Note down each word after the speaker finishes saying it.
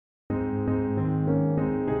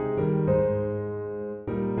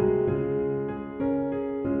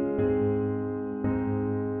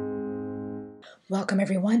Welcome,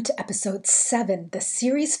 everyone, to episode 7, the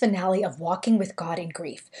series finale of Walking with God in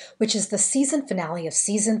Grief, which is the season finale of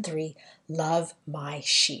season 3, Love My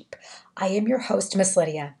Sheep. I am your host, Miss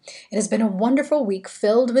Lydia. It has been a wonderful week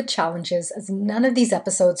filled with challenges as none of these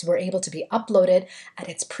episodes were able to be uploaded at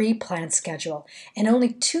its pre-planned schedule, and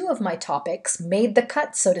only 2 of my topics made the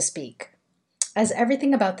cut, so to speak. As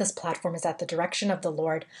everything about this platform is at the direction of the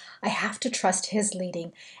Lord, I have to trust His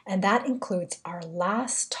leading, and that includes our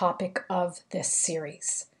last topic of this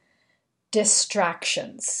series,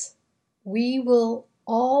 distractions. We will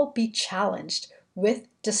all be challenged with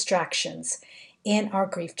distractions in our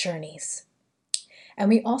grief journeys. And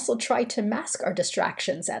we also try to mask our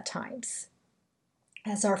distractions at times.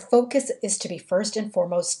 As our focus is to be first and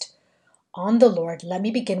foremost on the Lord, let me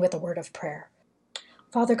begin with a word of prayer.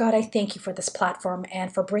 Father God, I thank you for this platform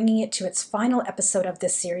and for bringing it to its final episode of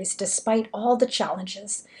this series, despite all the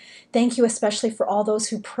challenges. Thank you especially for all those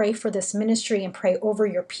who pray for this ministry and pray over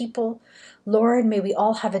your people. Lord, may we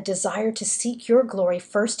all have a desire to seek your glory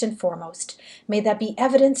first and foremost. May that be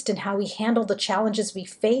evidenced in how we handle the challenges we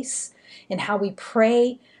face, in how we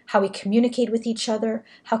pray, how we communicate with each other,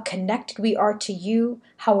 how connected we are to you,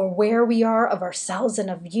 how aware we are of ourselves and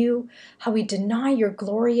of you, how we deny your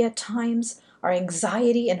glory at times, our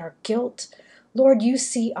anxiety and our guilt. Lord, you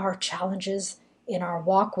see our challenges in our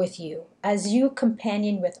walk with you. As you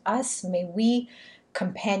companion with us, may we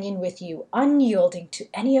companion with you, unyielding to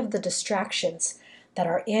any of the distractions that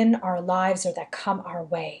are in our lives or that come our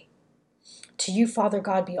way. To you, Father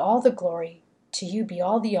God, be all the glory, to you be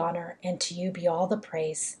all the honor, and to you be all the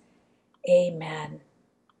praise. Amen.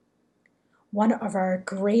 One of our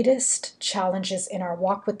greatest challenges in our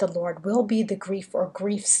walk with the Lord will be the grief or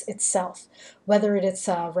griefs itself, whether it's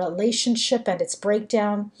a relationship and its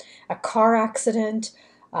breakdown, a car accident,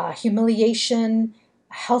 humiliation,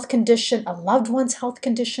 a health condition, a loved one's health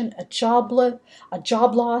condition, a job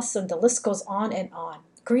loss, and the list goes on and on.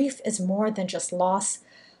 Grief is more than just loss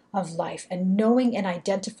of life, and knowing and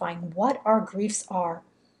identifying what our griefs are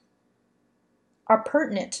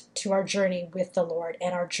pertinent to our journey with the Lord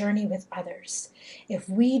and our journey with others. If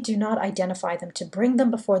we do not identify them to bring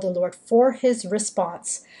them before the Lord for His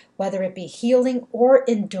response, whether it be healing or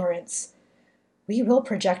endurance, we will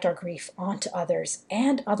project our grief onto others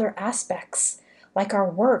and other aspects, like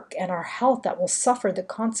our work and our health, that will suffer the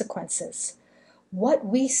consequences. What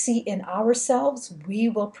we see in ourselves, we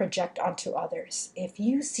will project onto others. If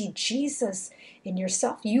you see Jesus in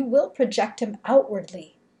yourself, you will project Him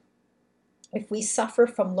outwardly. If we suffer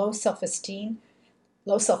from low self-esteem,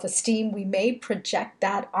 we may project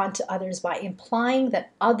that onto others by implying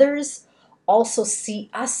that others also see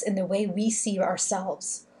us in the way we see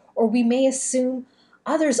ourselves. Or we may assume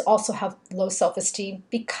others also have low self-esteem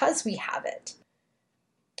because we have it.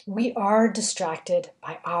 We are distracted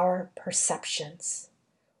by our perceptions.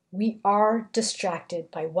 We are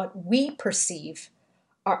distracted by what we perceive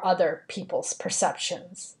are other people's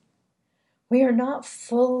perceptions. We are not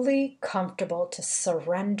fully comfortable to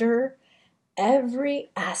surrender every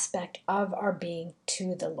aspect of our being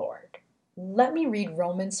to the Lord. Let me read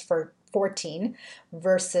Romans 14,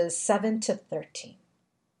 verses 7 to 13.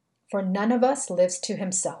 For none of us lives to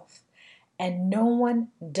himself, and no one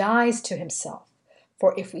dies to himself.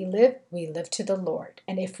 For if we live to the Lord,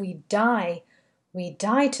 and if we die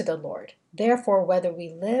to the Lord. Therefore, whether we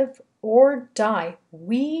live or die,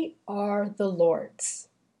 we are the Lord's.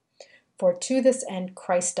 For to this end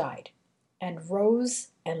Christ died, and rose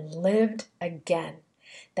and lived again,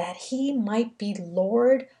 that He might be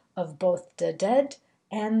Lord of both the dead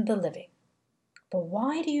and the living. But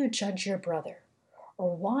why do you judge your brother?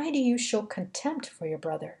 Or why do you show contempt for your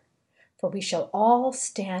brother? For we shall all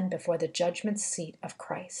stand before the judgment seat of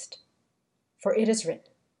Christ. For it is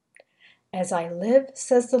written, As I live,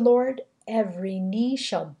 says the Lord, every knee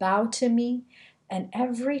shall bow to me, and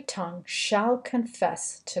every tongue shall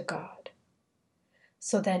confess to God.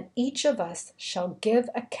 So then each of us shall give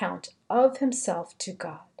account of himself to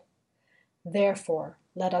God. Therefore,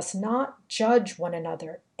 let us not judge one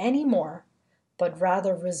another any more, but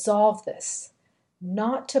rather resolve this,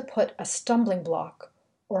 not to put a stumbling block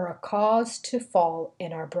or a cause to fall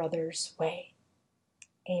in our brother's way.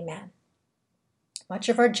 Amen. Much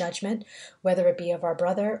of our judgment, whether it be of our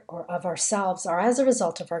brother or of ourselves, are as a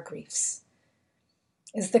result of our griefs.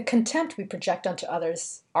 Is the contempt we project onto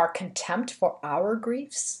others our contempt for our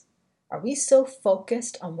griefs? Are we so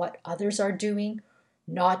focused on what others are doing,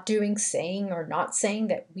 not doing, saying, or not saying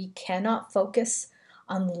that we cannot focus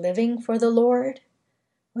on living for the Lord?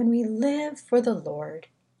 When we live for the Lord,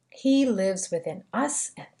 He lives within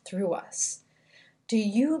us and through us. Do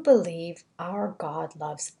you believe our God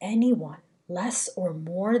loves anyone less or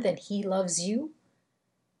more than He loves you?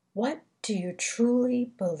 What do you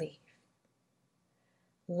truly believe?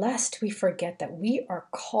 Lest we forget that we are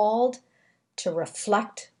called to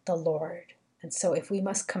reflect the Lord. And so if we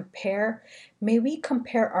must compare, may we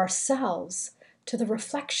compare ourselves to the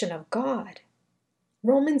reflection of God.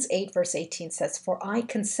 Romans 8 verse 18 says, "For I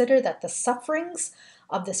consider that the sufferings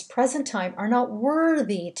of this present time are not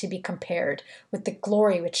worthy to be compared with the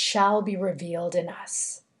glory which shall be revealed in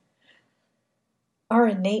us." Our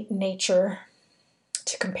innate nature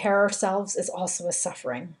to compare ourselves is also a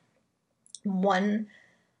suffering. One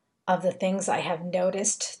of the things I have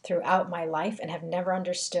noticed throughout my life and have never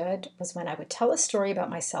understood was when I would tell a story about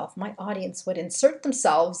myself, my audience would insert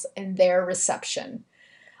themselves in their reception.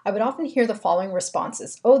 I would often hear the following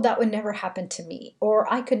responses: "Oh, that would never happen to me,"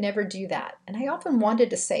 or "I could never do that." And I often wanted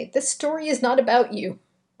to say, this story is not about you.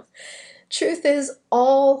 Truth is,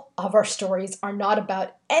 all of our stories are not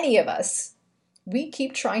about any of us. We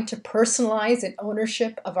keep trying to personalize an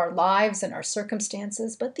ownership of our lives and our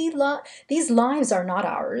circumstances, but these lives are not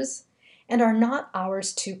ours and are not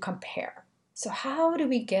ours to compare. So how do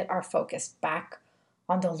we get our focus back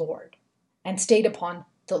on the Lord and stayed upon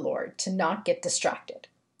the Lord to not get distracted?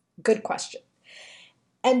 Good question.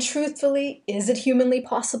 And truthfully, is it humanly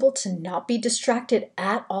possible to not be distracted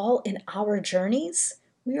at all in our journeys?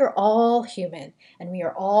 We are all human and we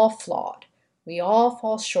are all flawed. We all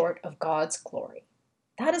fall short of God's glory.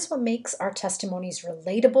 That is what makes our testimonies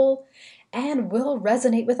relatable and will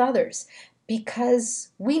resonate with others, because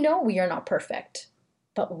we know we are not perfect,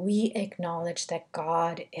 but we acknowledge that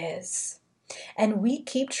God is. And we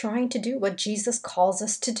keep trying to do what Jesus calls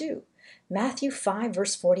us to do. Matthew 5,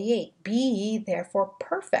 verse 48, "Be ye therefore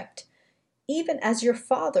perfect, even as your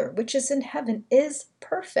Father which is in heaven is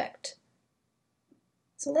perfect."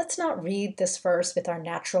 So let's not read this verse with our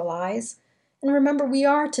natural eyes. And remember, we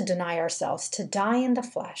are to deny ourselves, to die in the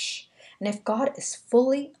flesh. And if God is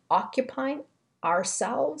fully occupying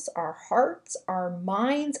ourselves, our hearts, our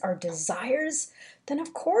minds, our desires, then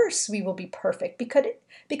of course we will be perfect,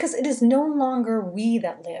 because it is no longer we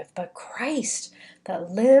that live, but Christ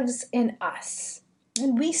that lives in us.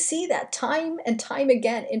 And we see that time and time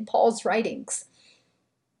again in Paul's writings.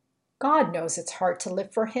 God knows it's hard to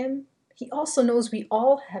live for him. He also knows we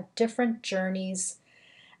all have different journeys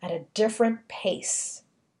at a different pace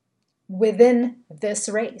within this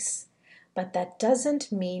race. But that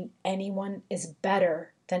doesn't mean anyone is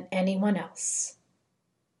better than anyone else.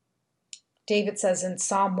 David says in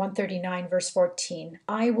Psalm 139, verse 14,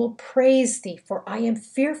 "I will praise thee, for I am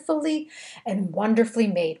fearfully and wonderfully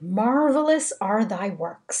made. Marvelous are thy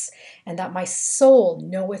works, and that my soul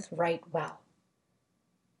knoweth right well."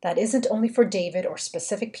 That isn't only for David or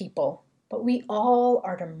specific people, but we all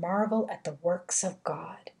are to marvel at the works of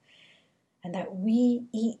God, and that we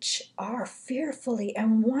each are fearfully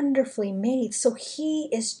and wonderfully made. So he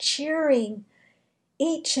is cheering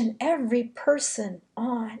each and every person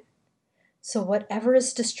on. So whatever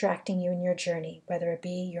is distracting you in your journey, whether it be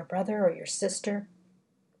your brother or your sister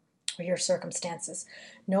or your circumstances,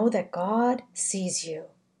 know that God sees you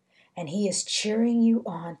and he is cheering you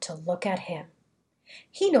on to look at him.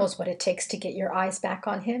 He knows what it takes to get your eyes back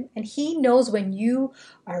on him, and he knows when you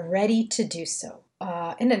are ready to do so.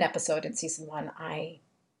 In an episode in season 1, I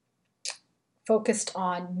focused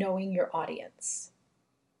on knowing your audience.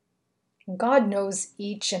 God knows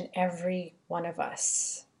each and every one of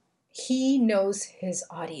us. He knows his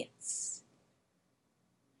audience.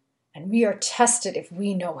 And we are tested if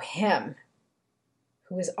we know him,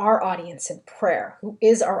 who is our audience in prayer, who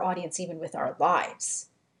is our audience even with our lives.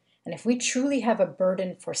 And if we truly have a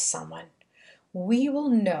burden for someone, we will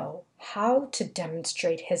know how to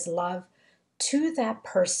demonstrate his love to that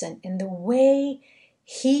person in the way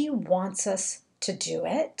he wants us to do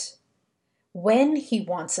it, when he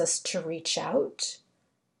wants us to reach out,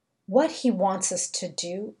 what he wants us to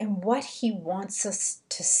do, and what he wants us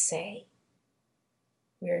to say.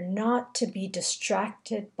 We are not to be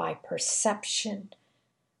distracted by perception.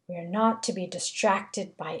 We are not to be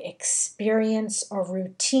distracted by experience or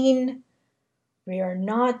routine. We are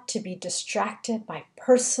not to be distracted by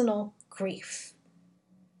personal grief.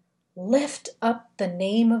 Lift up the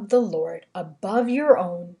name of the Lord above your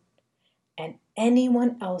own and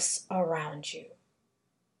anyone else around you.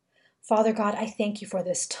 Father God, I thank you for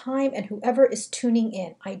this time and whoever is tuning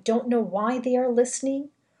in. I don't know why they are listening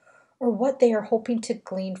or what they are hoping to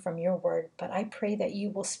glean from your word, but I pray that you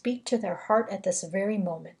will speak to their heart at this very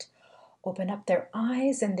moment. Open up their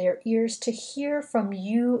eyes and their ears to hear from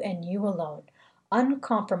you and you alone,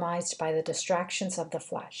 uncompromised by the distractions of the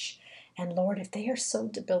flesh. And Lord, if they are so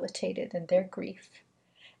debilitated in their grief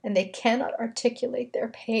and they cannot articulate their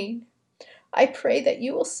pain, I pray that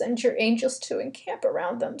you will send your angels to encamp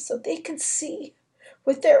around them so they can see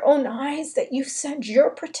with their own eyes that you send your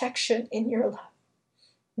protection in your love.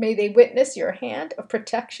 May they witness your hand of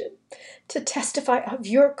protection to testify of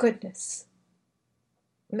your goodness.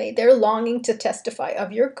 May their longing to testify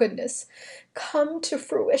of your goodness come to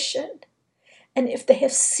fruition. And if they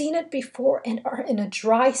have seen it before and are in a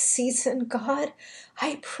dry season, God,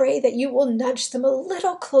 I pray that you will nudge them a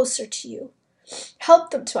little closer to you.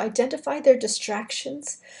 Help them to identify their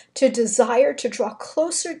distractions, to desire to draw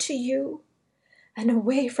closer to you and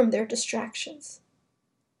away from their distractions.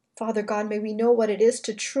 Father God, may we know what it is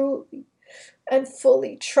to truly and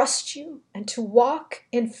fully trust you and to walk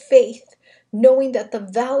in faith, knowing that the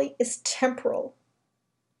valley is temporal.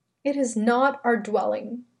 It is not our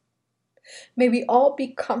dwelling. May we all be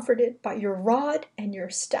comforted by your rod and your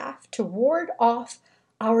staff to ward off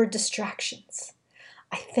our distractions.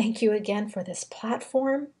 I thank you again for this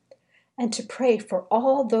platform and to pray for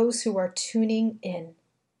all those who are tuning in,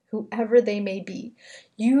 whoever they may be.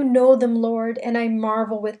 You know them, Lord, and I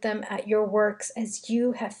marvel with them at your works as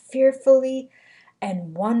you have fearfully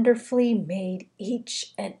and wonderfully made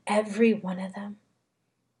each and every one of them.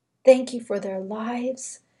 Thank you for their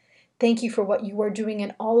lives. Thank you for what you are doing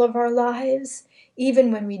in all of our lives,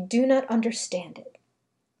 even when we do not understand it.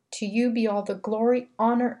 To you be all the glory,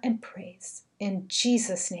 honor, and praise. In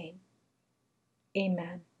Jesus' name,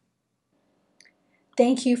 amen.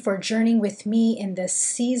 Thank you for journeying with me in this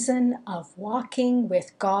season of walking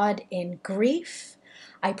with God in grief.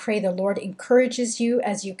 I pray the Lord encourages you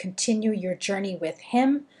as you continue your journey with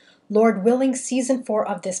Him. Lord willing, season 4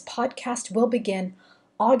 of this podcast will begin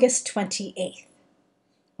August 28th.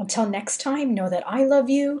 Until next time, know that I love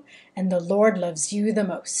you and the Lord loves you the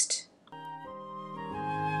most.